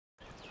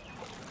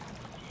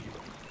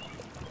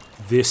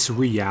this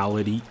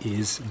reality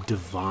is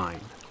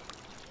divine.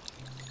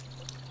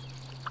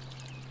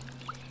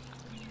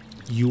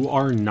 You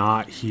are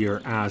not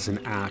here as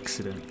an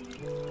accident.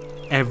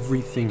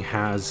 Everything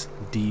has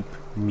deep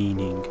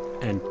meaning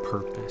and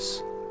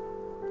purpose.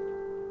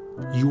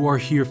 You are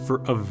here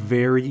for a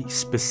very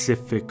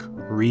specific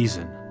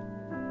reason.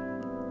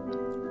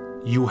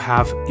 You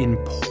have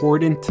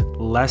important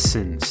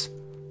lessons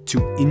to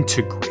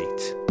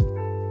integrate.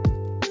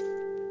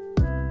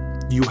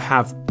 You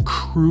have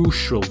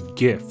crucial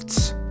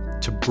gifts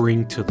to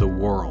bring to the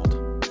world.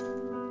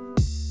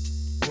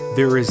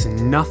 There is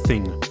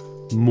nothing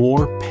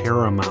more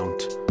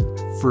paramount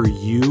for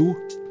you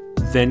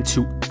than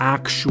to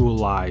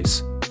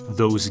actualize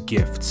those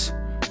gifts,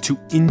 to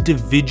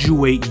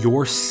individuate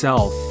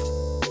yourself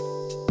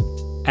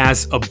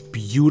as a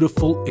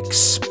beautiful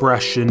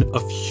expression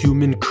of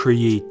human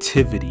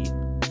creativity,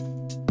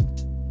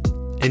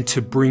 and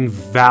to bring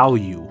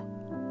value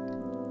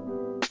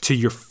to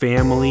your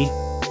family,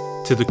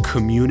 to the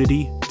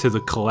community, to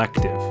the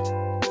collective.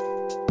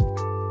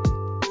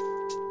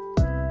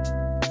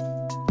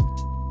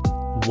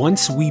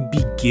 Once we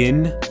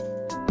begin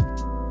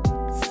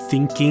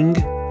thinking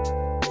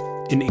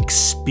and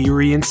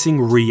experiencing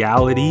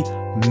reality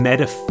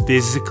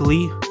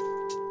metaphysically,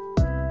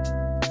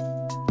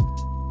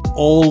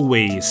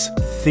 always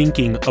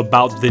thinking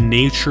about the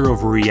nature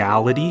of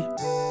reality,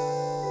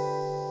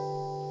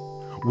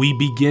 we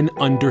begin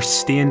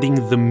understanding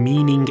the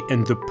meaning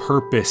and the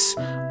purpose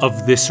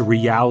of this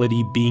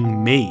reality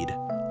being made,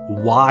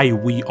 why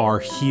we are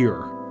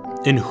here,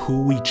 and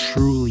who we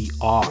truly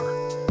are,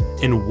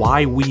 and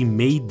why we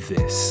made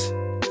this.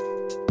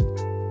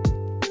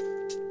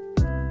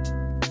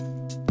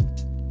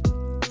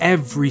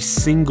 Every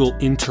single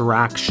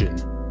interaction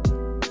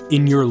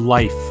in your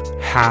life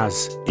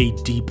has a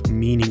deep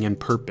meaning and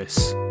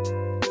purpose.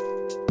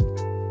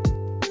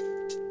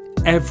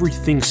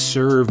 Everything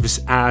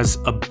serves as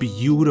a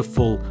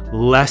beautiful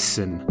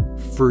lesson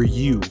for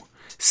you,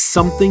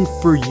 something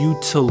for you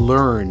to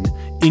learn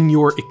in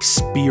your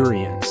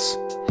experience.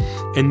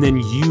 And then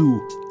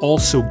you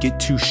also get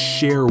to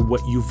share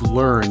what you've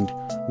learned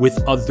with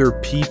other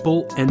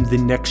people and the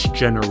next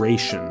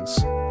generations.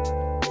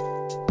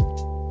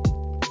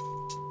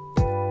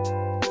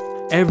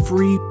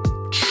 Every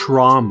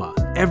trauma,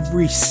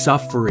 every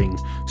suffering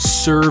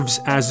serves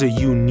as a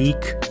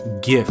unique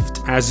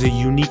gift, as a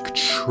unique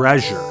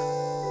treasure.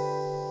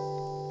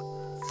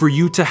 For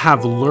you to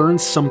have learned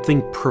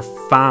something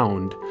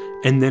profound,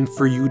 and then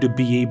for you to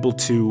be able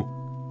to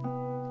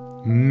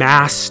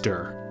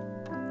master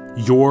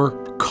your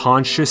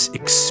conscious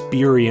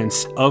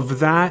experience of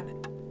that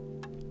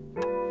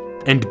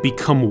and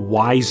become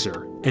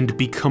wiser and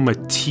become a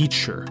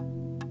teacher,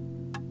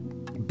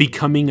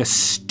 becoming a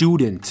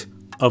student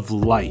of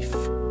life,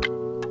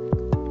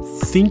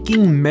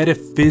 thinking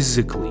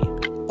metaphysically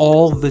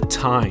all the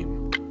time.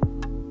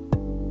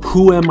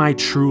 Who am I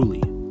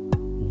truly?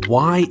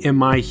 Why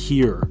am I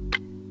here?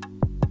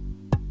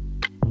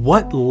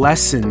 What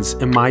lessons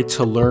am I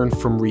to learn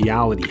from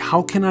reality?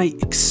 How can I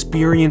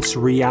experience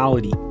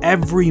reality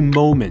every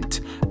moment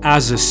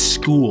as a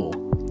school,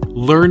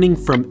 learning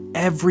from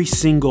every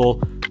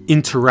single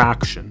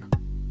interaction?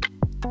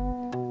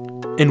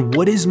 And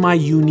what is my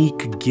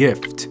unique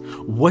gift?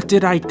 What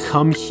did I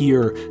come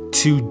here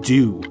to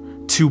do,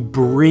 to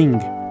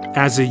bring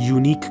as a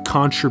unique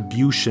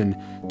contribution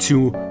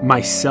to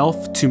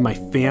myself, to my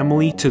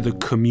family, to the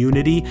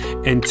community,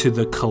 and to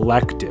the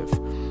collective?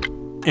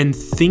 And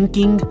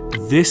thinking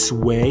this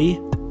way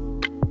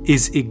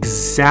is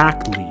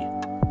exactly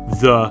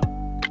the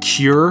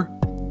cure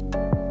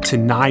to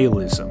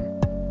nihilism.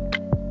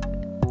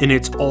 And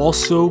it's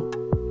also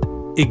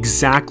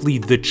exactly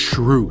the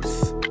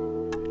truth.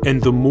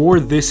 And the more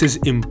this is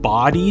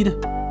embodied,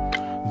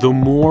 the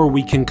more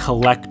we can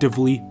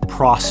collectively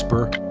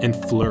prosper and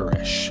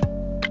flourish.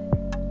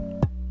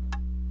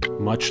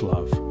 Much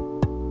love.